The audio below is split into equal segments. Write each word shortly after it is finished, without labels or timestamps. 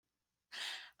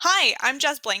Hi, I'm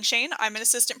Jess Blankshane. I'm an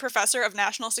assistant professor of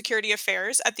national security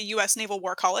affairs at the U.S. Naval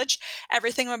War College.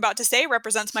 Everything I'm about to say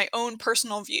represents my own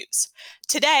personal views.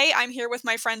 Today, I'm here with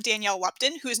my friend Danielle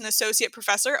Lupton, who's an associate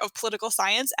professor of political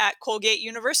science at Colgate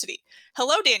University.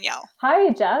 Hello, Danielle. Hi,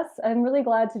 Jess. I'm really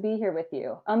glad to be here with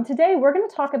you. Today, we're going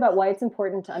to talk about why it's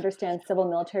important to understand civil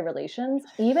military relations,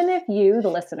 even if you,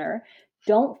 the listener,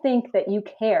 don't think that you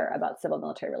care about civil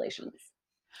military relations.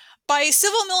 By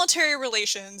civil military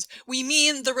relations, we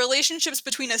mean the relationships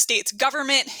between a state's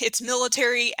government, its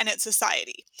military, and its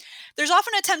society. There's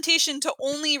often a temptation to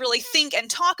only really think and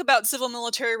talk about civil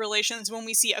military relations when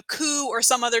we see a coup or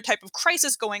some other type of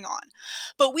crisis going on.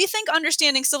 But we think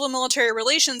understanding civil military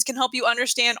relations can help you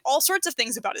understand all sorts of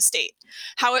things about a state: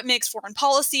 how it makes foreign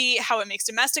policy, how it makes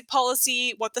domestic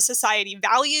policy, what the society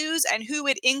values, and who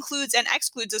it includes and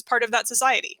excludes as part of that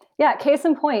society. Yeah, case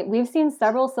in point, we've seen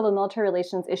several civil military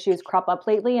relations issues crop up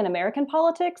lately in American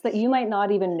politics that you might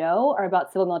not even know are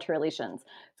about civil military relations.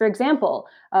 For example,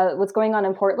 what's going on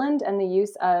in Portland and the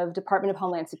use of Department of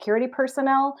Homeland Security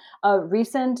personnel,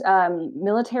 recent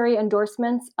military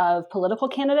endorsements of political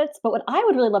candidates. But what I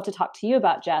would really love to talk to you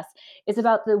about, Jess, is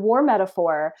about the war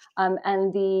metaphor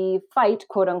and the fight,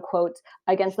 quote unquote,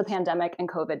 against the pandemic and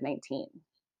COVID 19.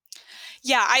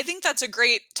 Yeah, I think that's a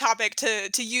great topic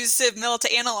to use CivMil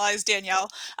to analyze, Danielle.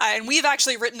 And we've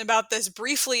actually written about this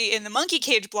briefly in the Monkey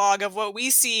Cage blog of what we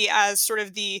see as sort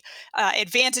of the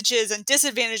advantages and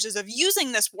disadvantages of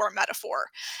using this war metaphor.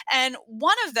 And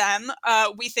one of them,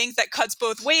 we think that cuts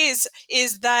both ways,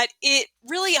 is that it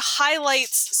really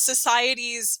highlights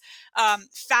society's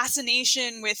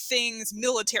fascination with things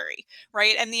military,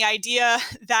 right? And the idea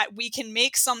that we can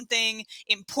make something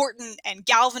important and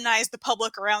galvanize the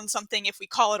public around something if we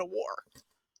call it a war.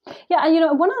 Yeah,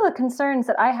 and one of the concerns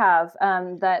that I have,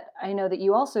 that I know that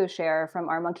you also share from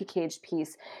our monkey cage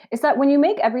piece, is that when you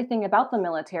make everything about the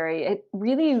military, it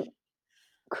really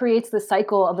creates the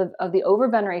cycle of the over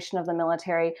veneration of the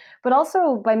military. But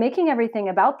also by making everything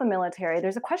about the military,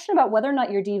 there's a question about whether or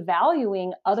not you're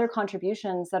devaluing other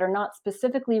contributions that are not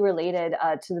specifically related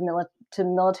to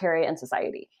military and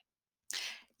society.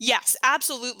 Yes,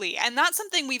 absolutely. And that's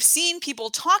something we've seen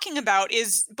people talking about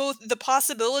is both the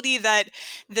possibility that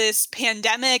this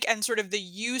pandemic and sort of the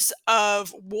use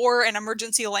of war and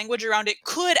emergency language around it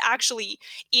could actually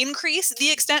increase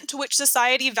the extent to which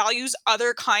society values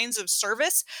other kinds of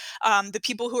service. The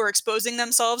people who are exposing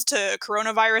themselves to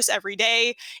coronavirus every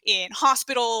day in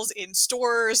hospitals, in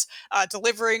stores,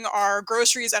 delivering our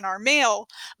groceries and our mail.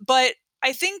 But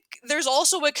I think there's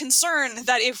also a concern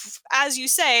that if, as you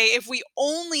say, if we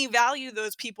only value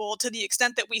those people to the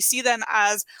extent that we see them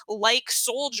as like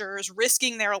soldiers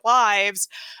risking their lives,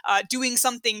 doing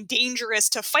something dangerous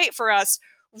to fight for us,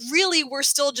 really we're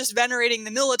still just venerating the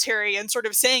military and sort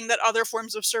of saying that other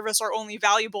forms of service are only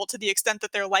valuable to the extent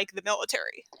that they're like the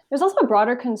military. There's also a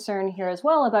broader concern here as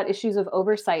well about issues of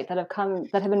oversight that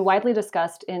have been widely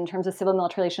discussed in terms of civil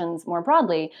military relations more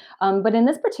broadly. But in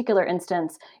this particular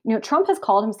instance, Trump has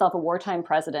called himself a wartime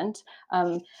president,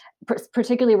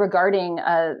 particularly regarding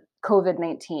COVID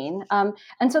 19.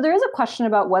 And so there is a question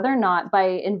about whether or not, by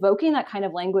invoking that kind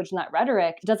of language and that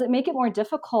rhetoric, does it make it more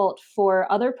difficult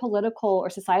for other political or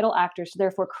societal actors to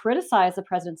therefore criticize the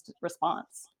president's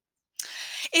response?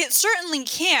 It certainly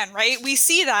can, right? We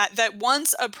see that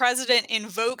once a president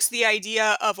invokes the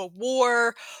idea of a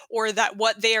war or that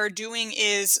what they are doing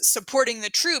is supporting the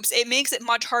troops, it makes it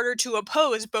much harder to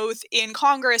oppose both in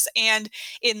Congress and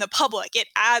in the public. It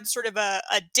adds sort of a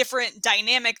different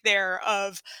dynamic there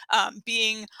of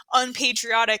being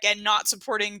unpatriotic and not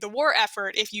supporting the war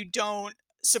effort if you don't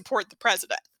support the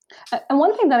president. And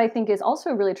one thing that I think is also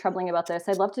really troubling about this,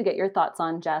 I'd love to get your thoughts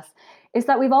on, Jess, is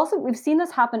that we've seen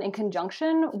this happen in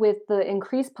conjunction with the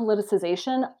increased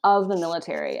politicization of the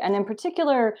military, and in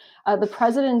particular, the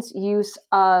president's use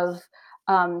of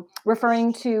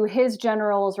referring to his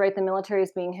generals, right, the military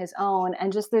as being his own,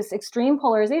 and just this extreme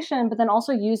polarization, but then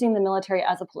also using the military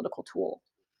as a political tool.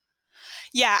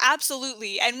 Yeah,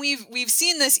 absolutely. And we've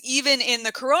seen this even in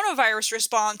the coronavirus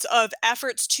response of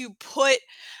efforts to put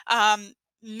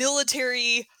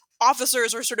military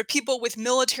officers or sort of people with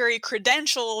military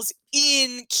credentials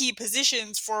in key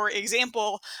positions. For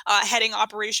example, heading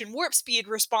Operation Warp Speed,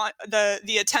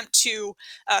 the attempt to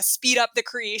speed up the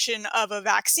creation of a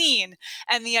vaccine,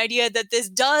 and the idea that this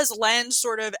does lend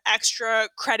sort of extra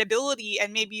credibility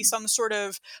and maybe some sort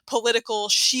of political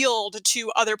shield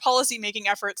to other policymaking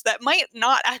efforts that might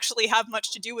not actually have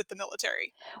much to do with the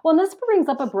military. Well, and this brings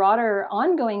up a broader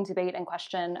ongoing debate and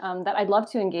question that I'd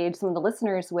love to engage some of the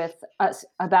listeners with us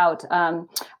about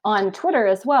on Twitter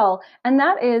as well. And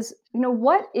that is,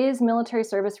 What is military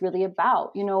service really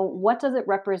about? What does it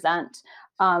represent?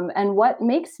 And what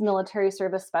makes military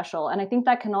service special? And I think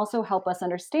that can also help us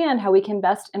understand how we can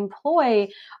best employ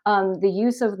the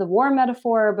use of the war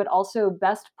metaphor, but also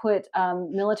best put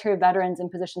military veterans in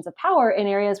positions of power in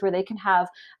areas where they can have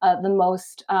the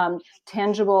most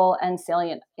tangible and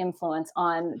salient influence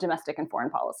on domestic and foreign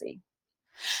policy.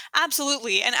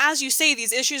 Absolutely. And as you say,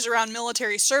 these issues around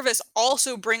military service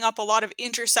also bring up a lot of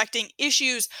intersecting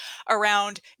issues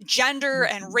around gender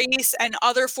and Mhm. race and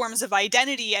other forms of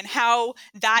identity, and how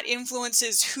that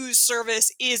influences whose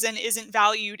service is and isn't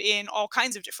valued in all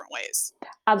kinds of different ways.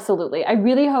 Absolutely. I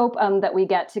really hope that we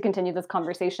get to continue this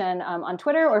conversation on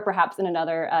Twitter or perhaps in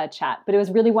another chat. But it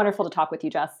was really wonderful to talk with you,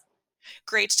 Jess.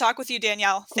 Great to talk with you,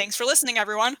 Danielle. Thanks for listening,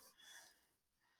 everyone.